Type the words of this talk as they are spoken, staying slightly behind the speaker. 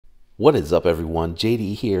What is up, everyone?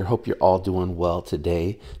 JD here. Hope you're all doing well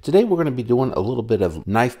today. Today we're going to be doing a little bit of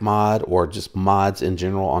knife mod or just mods in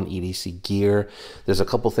general on EDC gear. There's a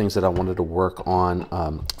couple things that I wanted to work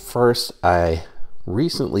on. First, I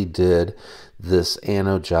recently did this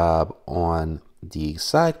ano job on the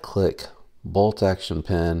side click bolt action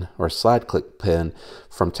pin or slide click pin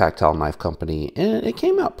from Tactile Knife Company, and it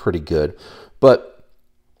came out pretty good. But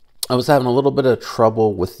I was having a little bit of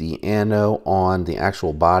trouble with the ano on the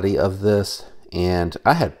actual body of this, and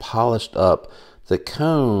I had polished up the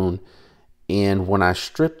cone, and when I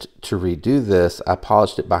stripped to redo this, I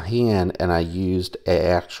polished it by hand and I used an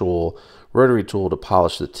actual rotary tool to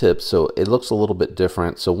polish the tip, so it looks a little bit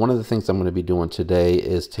different. So one of the things I'm going to be doing today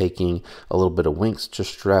is taking a little bit of Winx to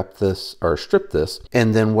strip this,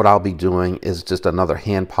 and then what I'll be doing is just another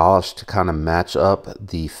hand polish to kind of match up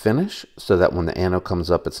the finish so that when the ano comes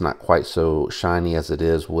up, it's not quite so shiny as it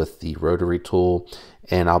is with the rotary tool.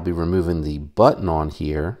 And I'll be removing the button on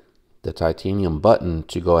here, the titanium button,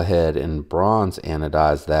 to go ahead and bronze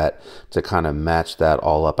anodize that to kind of match that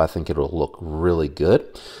all up. I think it'll look really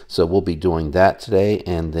good. So we'll be doing that today.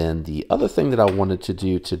 And then the other thing that I wanted to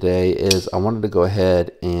do today is I wanted to go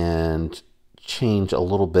ahead and change a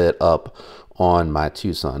little bit up on my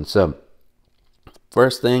Tucson. So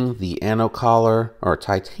first thing, the ano collar or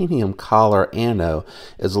titanium collar ano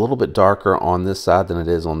is a little bit darker on this side than it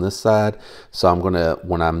is on this side. So I'm gonna,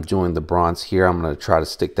 when I'm doing the bronze here, I'm gonna try to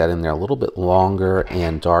stick that in there a little bit longer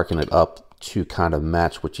and darken it up to kind of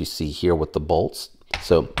match what you see here with the bolts.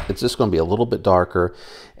 So it's just gonna be a little bit darker.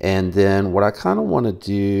 And then what I kind of wanna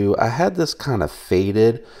do, I had this kind of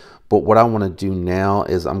faded, but what I wanna do now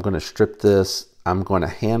is I'm gonna strip this, I'm gonna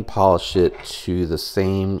hand polish it to the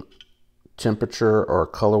same temperature or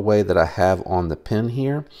colorway that I have on the pin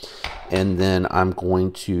here, and then I'm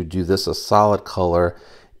going to do this a solid color.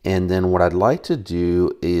 And then what I'd like to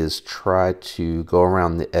do is try to go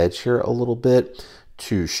around the edge here a little bit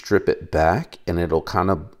to strip it back, and it'll kind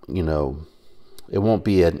of, you know, it won't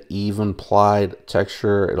be an even plied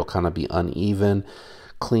texture, it'll kind of be uneven.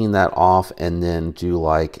 Clean that off and then do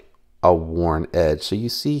like a worn edge. So you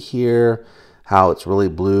see here how it's really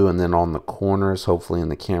blue, and then on the corners, hopefully in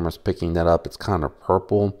the camera's picking that up, it's kind of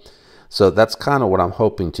purple. So that's kind of what I'm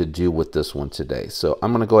hoping to do with this one today. So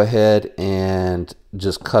I'm going to go ahead and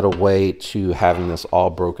just cut away to having this all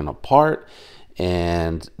broken apart,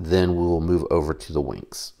 and then we will move over to the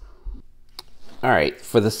Winx. All right,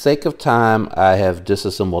 for the sake of time, I have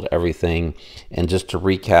disassembled everything. And just to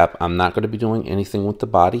recap, I'm not going to be doing anything with the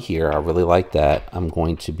body here. I really like that. I'm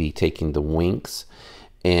going to be taking the Winx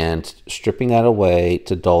and stripping that away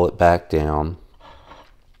to dull it back down.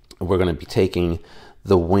 We're going to be taking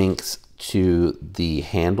the Winx to the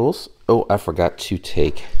handles. Oh, I forgot to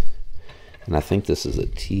take, and I think this is a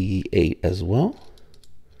T8 as well.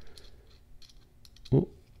 Oh,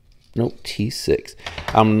 no, T6.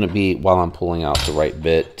 I'm going to be, while I'm pulling out the right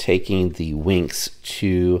bit, taking the Winx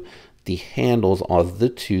to the handles of the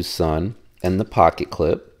Tucson and the pocket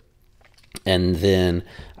clip. And then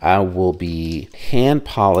I will be hand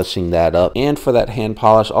polishing that up. And for that hand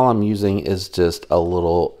polish, all I'm using is just a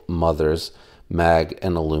little Mother's mag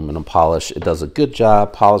and aluminum polish. It does a good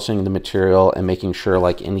job polishing the material and making sure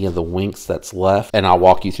like any of the Winx that's left. And I'll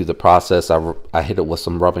walk you through the process. I hit it with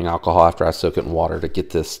some rubbing alcohol after I soak it in water to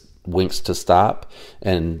get this Winx to stop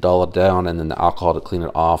and dull it down, and then the alcohol to clean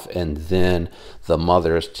it off, and then the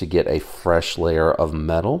Mother's to get a fresh layer of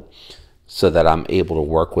metal, so that I'm able to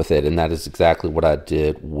work with it. And that is exactly what I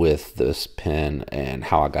did with this pen and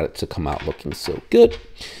how I got it to come out looking so good.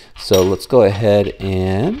 So let's go ahead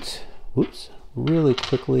and, whoops, really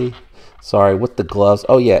quickly, sorry, with the gloves.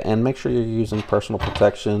 Oh yeah, and make sure you're using personal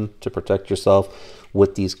protection to protect yourself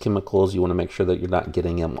with these chemicals. You wanna make sure that you're not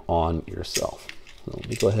getting them on yourself. So let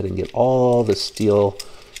me go ahead and get all the steel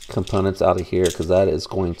components out of here, because that is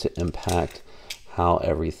going to impact how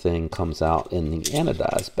everything comes out in the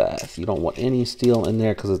anodized bath. You don't want any steel in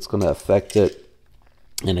there because it's going to affect it.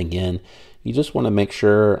 And again, you just want to make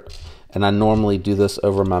sure, and I normally do this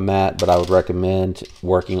over my mat, but I would recommend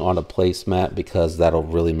working on a placemat, because that'll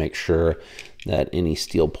really make sure that any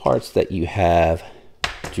steel parts that you have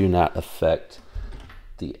do not affect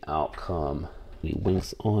the outcome. Any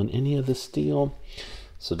Winx on any of the steel.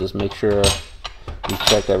 So just make sure you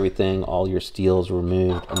check everything, all your steel's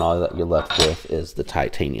removed, and all that you're left with is the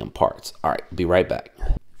titanium parts. All right, be right back.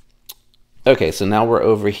 Okay, so now we're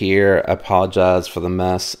over here. I apologize for the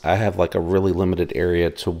mess. I have like a really limited area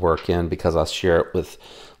to work in because I share it with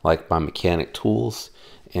like my mechanic tools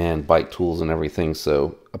and bike tools and everything.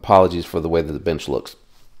 So apologies for the way that the bench looks.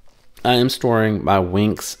 I am storing my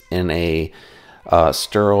Winx in a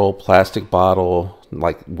sterile plastic bottle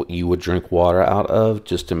like what you would drink water out of,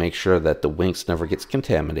 just to make sure that the winks never gets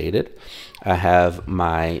contaminated. I have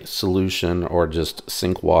my solution, or just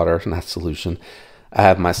sink water, not solution. I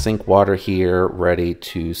have my sink water here ready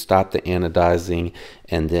to stop the anodizing,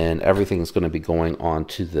 and then everything's going to be going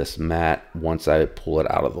onto this mat once I pull it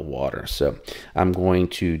out of the water. So I'm going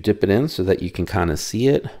to dip it in so that you can kind of see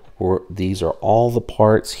it. These are all the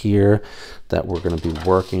parts here that we're going to be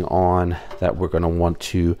working on that we're going to want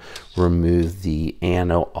to remove the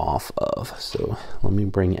ano off of. So let me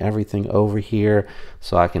bring everything over here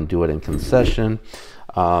so I can do it in concession.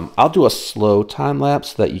 I'll do a slow time lapse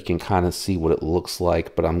so that you can kind of see what it looks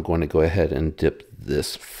like, but I'm going to go ahead and dip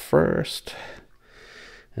this first,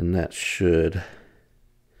 and that should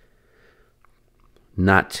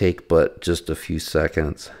not take but just a few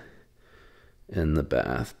seconds in the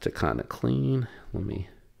bath to kind of clean. Let me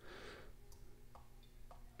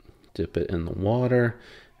dip it in the water,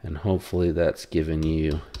 and hopefully that's giving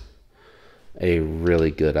you a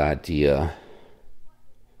really good idea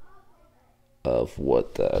of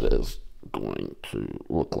what that is going to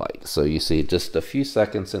look like. So you see just a few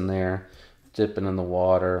seconds in there, dipping in the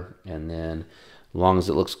water, and then as long as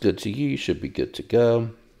it looks good to you, you should be good to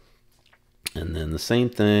go. And then the same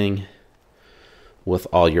thing with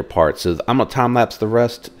all your parts. So I'm gonna time lapse the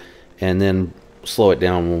rest and then slow it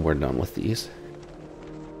down when we're done with these.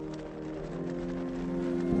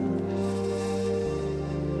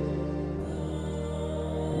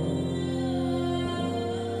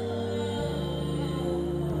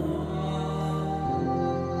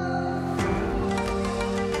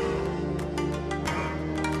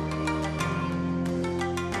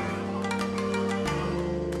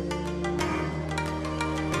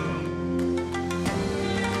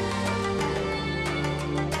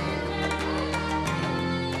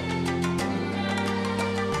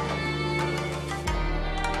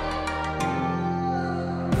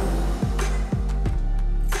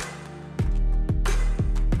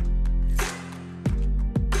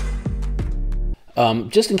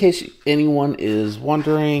 Just in case anyone is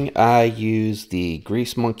wondering, I use the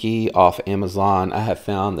Grease Monkey off Amazon. I have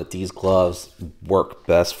found that these gloves work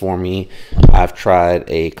best for me. I've tried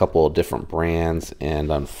a couple of different brands,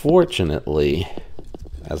 and unfortunately,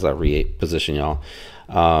 as I reposition y'all,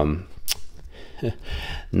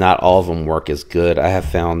 not all of them work as good. I have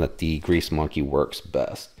found that the Grease Monkey works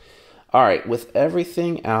best. All right, with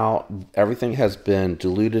everything out, everything has been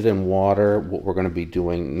diluted in water. What we're going to be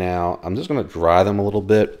doing now, I'm just going to dry them a little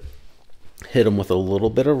bit, hit them with a little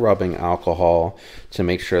bit of rubbing alcohol to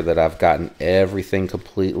make sure that I've gotten everything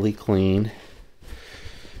completely clean.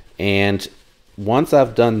 And once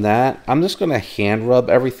I've done that, I'm just going to hand rub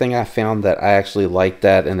everything. I found that I actually like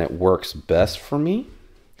that and it works best for me.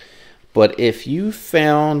 But if you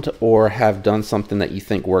found or have done something that you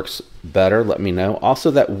think works better, let me know.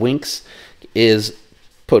 Also, that Winks is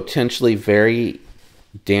potentially very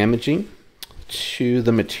damaging to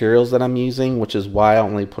the materials that I'm using, which is why I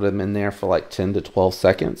only put them in there for like 10 to 12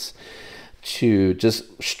 seconds to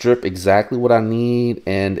just strip exactly what I need,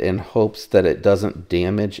 and in hopes that it doesn't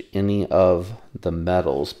damage any of the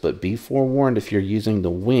metals. But be forewarned, if you're using the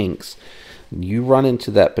Winks, you run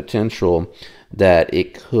into that potential that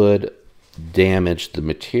it could damage the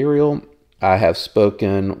material. I have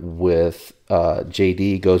spoken with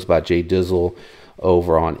JD, goes by J Dizzle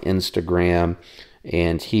over on Instagram,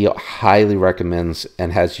 and he highly recommends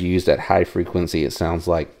and has used at high frequency, it sounds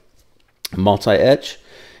like, multi-etch,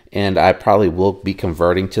 and I probably will be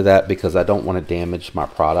converting to that because I don't want to damage my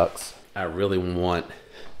products. I really want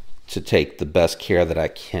to take the best care that I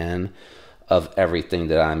can of everything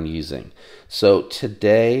that I'm using. So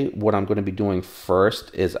today, what I'm going to be doing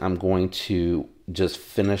first is I'm going to just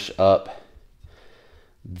finish up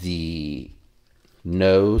the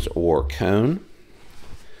nose or cone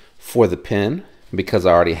for the pin, because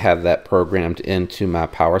I already have that programmed into my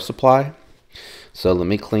power supply. So let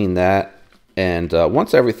me clean that. And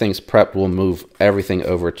once everything's prepped, we'll move everything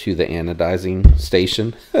over to the anodizing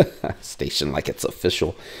station. Station like it's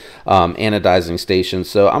official. Anodizing station.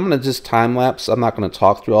 So I'm going to just time lapse. I'm not going to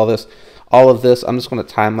talk through all of this. I'm just going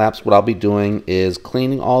to time lapse. What I'll be doing is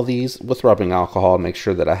cleaning all these with rubbing alcohol, make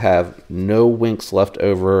sure that I have no winks left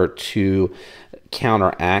over to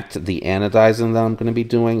counteract the anodizing that I'm going to be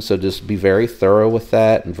doing. So just be very thorough with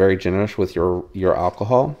that and very generous with your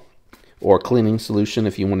alcohol or cleaning solution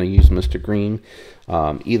if you want to use Mr. Green.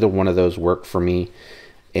 Either one of those work for me.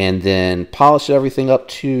 And then polish everything up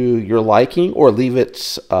to your liking, or leave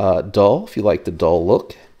it dull if you like the dull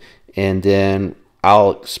look. And then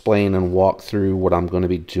I'll explain and walk through what I'm going to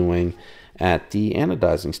be doing at the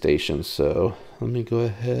anodizing station. So let me go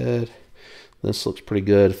ahead. This looks pretty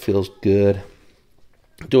good, feels good.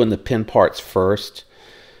 doing the pin parts first,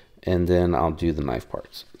 and then I'll do the knife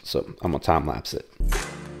parts. So I'm gonna time lapse it.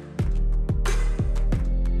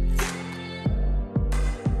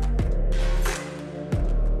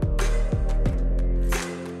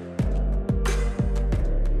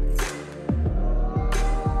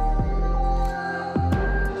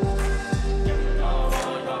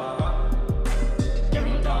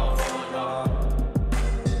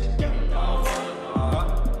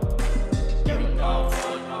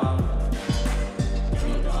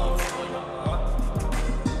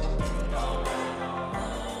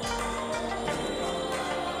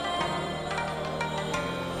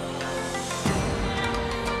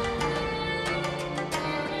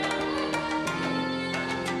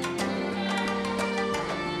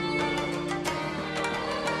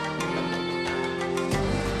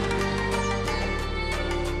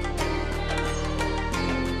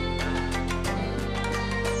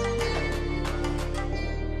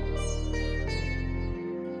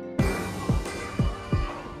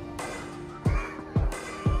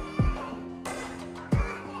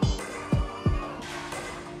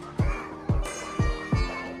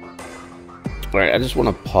 All right, I just want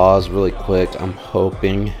to pause really quick. I'm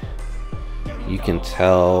hoping you can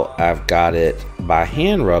tell I've got it by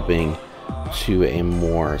hand rubbing to a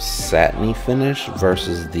more satiny finish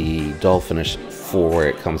versus the dull finish for where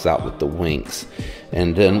it comes out with the winks.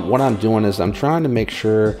 And then what I'm doing is I'm trying to make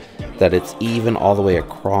sure that it's even all the way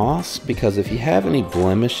across, because if you have any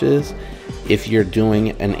blemishes, if you're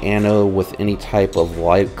doing an ano with any type of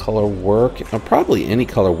light color work, or probably any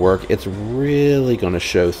color work, it's really going to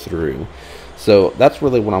show through. So that's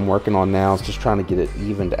really what I'm working on now, is just trying to get it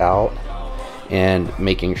evened out and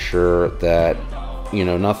making sure that, you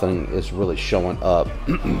know, nothing is really showing up.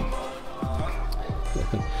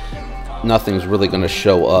 Nothing's really going to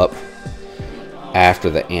show up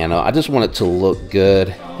after the ano. I just want it to look good,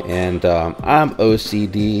 and I'm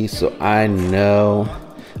OCD, so I know.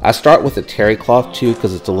 I start with a terry cloth too,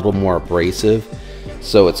 because it's a little more abrasive,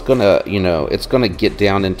 so it's gonna, you know, it's gonna get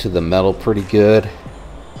down into the metal pretty good.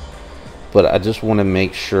 But I just want to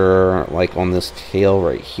make sure, like on this tail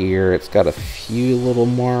right here, it's got a few little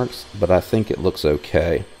marks, but I think it looks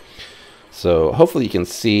okay. So hopefully you can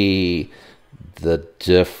see the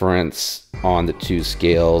difference on the two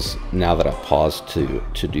scales now that I've paused to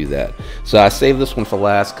do that. So I saved this one for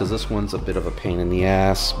last because this one's a bit of a pain in the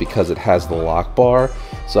ass because it has the lock bar.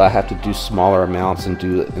 So I have to do smaller amounts and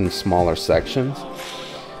do it in smaller sections.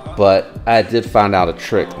 But I did find out a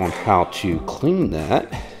trick on how to clean that,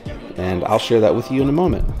 and I'll share that with you in a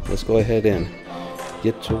moment. Let's go ahead and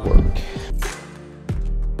get to work.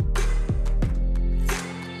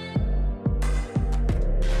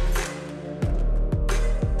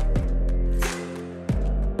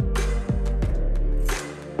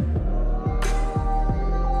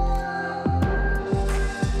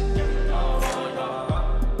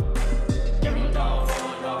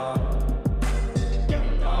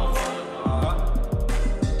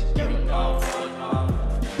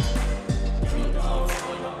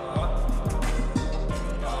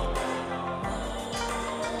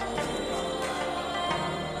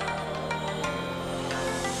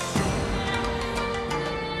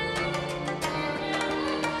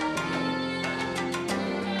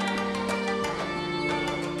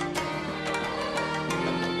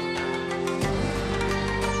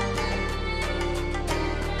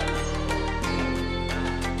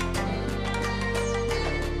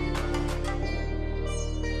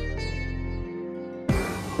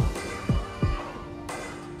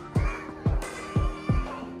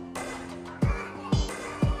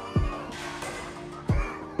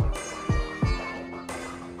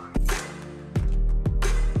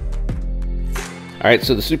 All right,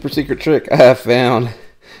 so the super secret trick I have found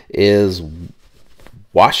is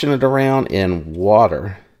washing it around in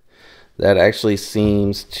water. That actually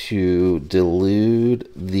seems to dilute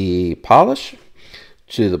the polish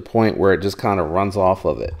to the point where it just kind of runs off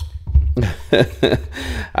of it.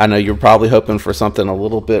 I know you're probably hoping for something a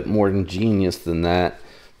little bit more ingenious than that,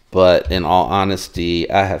 but in all honesty,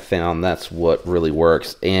 I have found that's what really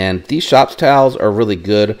works. And these shop towels are really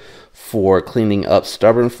good for cleaning up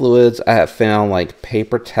stubborn fluids. I have found like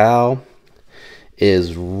paper towel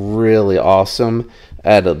is really awesome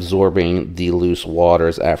at absorbing the loose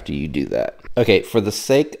waters after you do that. Okay, for the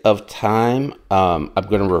sake of time, I'm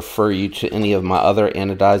going to refer you to any of my other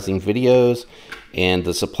anodizing videos, and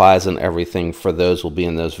the supplies and everything for those will be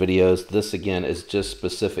in those videos. This again is just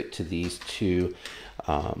specific to these two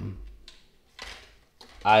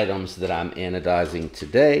items that I'm anodizing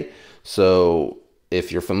today. So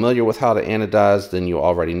if you're familiar with how to anodize, then you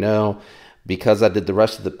already know. Because I did the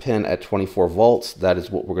rest of the pin at 24 volts, that is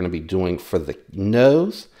what we're going to be doing for the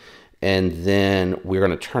nose. And then we're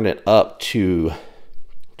going to turn it up to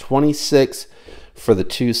 26 for the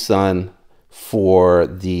Tucson for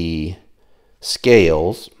the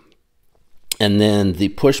scales. And then the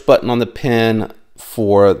push button on the pin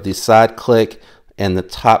for the side click and the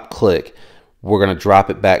top click, we're going to drop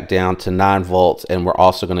it back down to 9 volts. And we're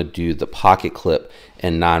also going to do the pocket clip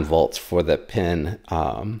and 9 volts for the pin,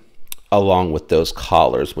 along with those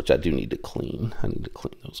collars, which I do need to clean. I need to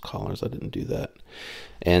clean those collars. I didn't do that.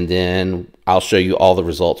 And then I'll show you all the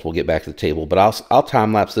results. We'll get back to the table, but I'll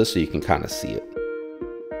time lapse this so you can kind of see it.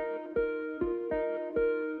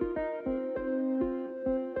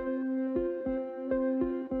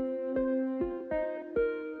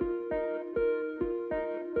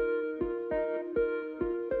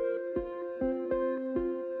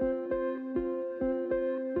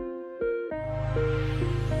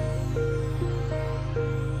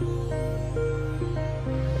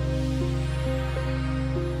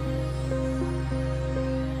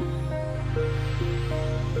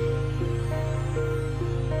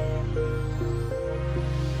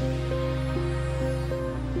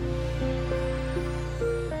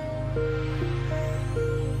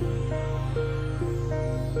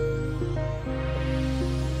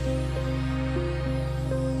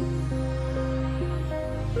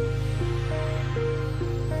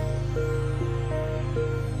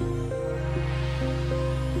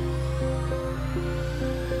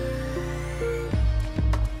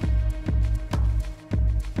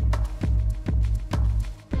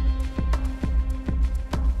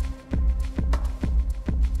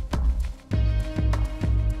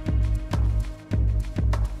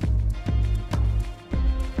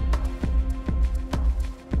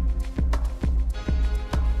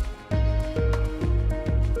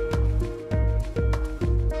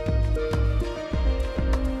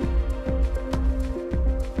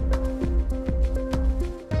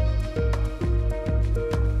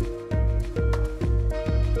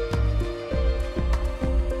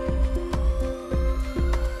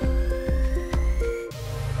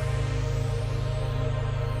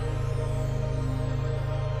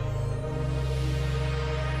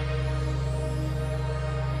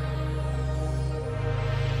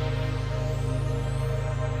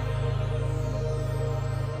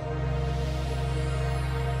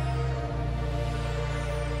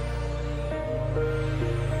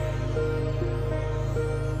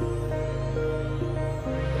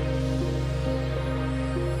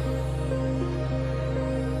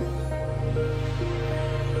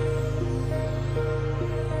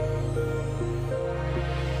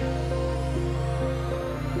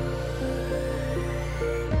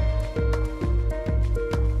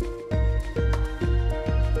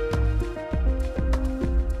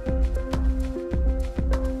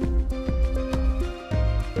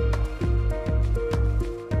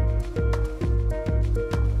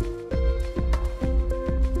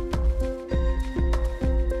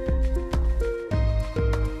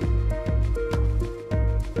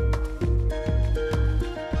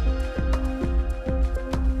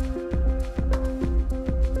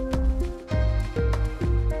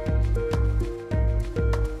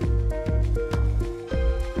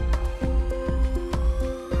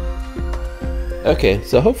 Okay,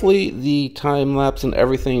 so hopefully the time lapse and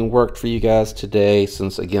everything worked for you guys today,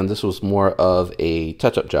 since again this was more of a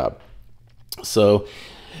touch-up job. So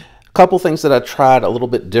a couple things that I tried a little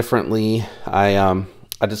bit differently. I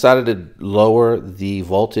decided to lower the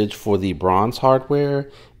voltage for the bronze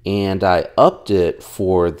hardware, and I upped it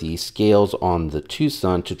for the scales on the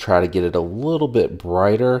Tucson to try to get it a little bit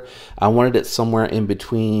brighter. I wanted it somewhere in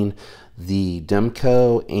between the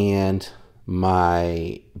Demco and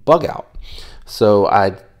my bug out. So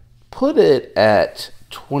I put it at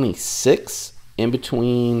 26 in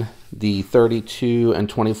between the 32 and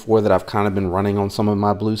 24 that I've kind of been running on some of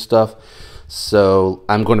my blue stuff. So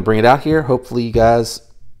I'm going to bring it out here. Hopefully you guys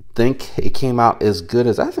think it came out as good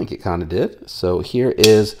as I think it kind of did. So here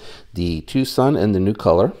is the Tucson in the new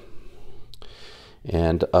color.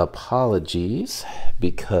 And apologies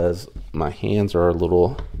because my hands are a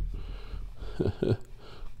little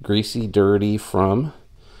greasy, dirty from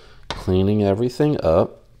cleaning everything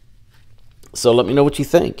up. So let me know what you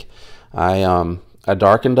think. I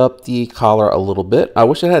darkened up the collar a little bit. I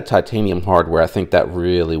wish it had titanium hardware. I think that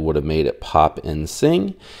really would have made it pop and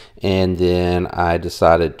sing. And then I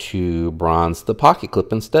decided to bronze the pocket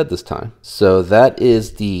clip instead this time. So that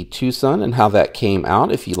is the Tucson and how that came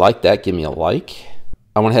out. If you like that, give me a like.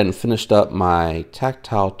 I went ahead and finished up my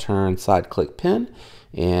tactile turn side click pin,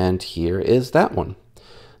 and here is that one.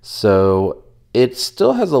 So It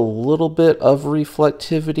still has a little bit of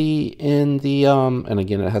reflectivity in the, and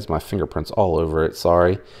again, it has my fingerprints all over it,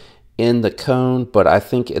 sorry, in the cone, but I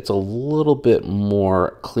think it's a little bit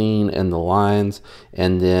more clean in the lines.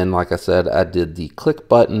 And then, like I said, I did the click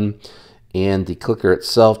button and the clicker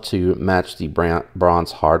itself to match the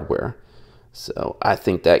bronze hardware. So I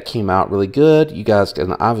think that came out really good. You guys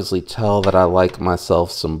can obviously tell that I like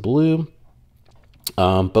myself some blue.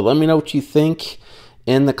 But let me know what you think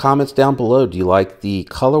in the comments down below. Do you like the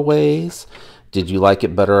colorways? Did you like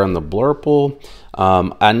it better on the blurple?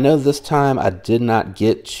 I know this time I did not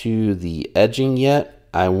get to the edging yet.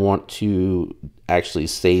 I want to actually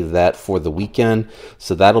save that for the weekend.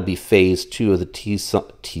 So that'll be phase 2 of the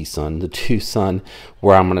Tucson,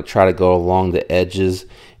 where I'm going to try to go along the edges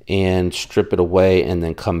and strip it away and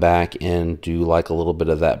then come back and do like a little bit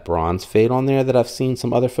of that bronze fade on there that I've seen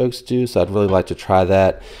some other folks do. So I'd really like to try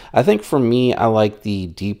that. I think for me, I like the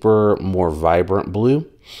deeper, more vibrant blue.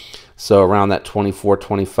 So around that 24,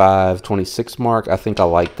 25, 26 mark, I think I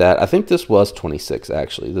like that. I think this was 26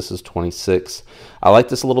 actually. This is 26. I like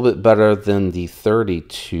this a little bit better than the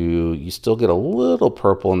 32. You still get a little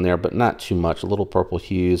purple in there, but not too much, a little purple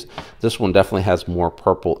hues. This one definitely has more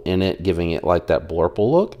purple in it, giving it like that blurple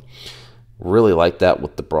look. Really like that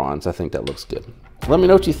with the bronze. I think that looks good. Let me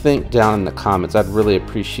know what you think down in the comments. I'd really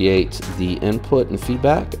appreciate the input and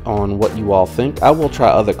feedback on what you all think. I will try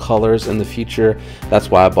other colors in the future.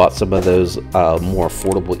 That's why I bought some of those more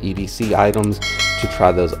affordable EDC items, to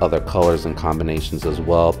try those other colors and combinations as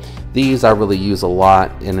well. These I really use a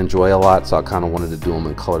lot and enjoy a lot, so I kind of wanted to do them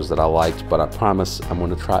in colors that I liked, but I promise I'm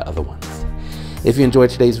going to try other ones. If you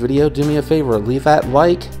enjoyed today's video, do me a favor, leave that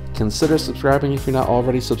like, consider subscribing if you're not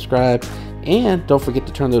already subscribed, and don't forget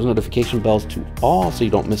to turn those notification bells to all so you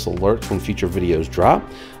don't miss alerts when future videos drop.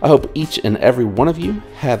 I hope each and every one of you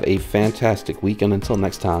have a fantastic week, and until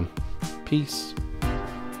next time, peace.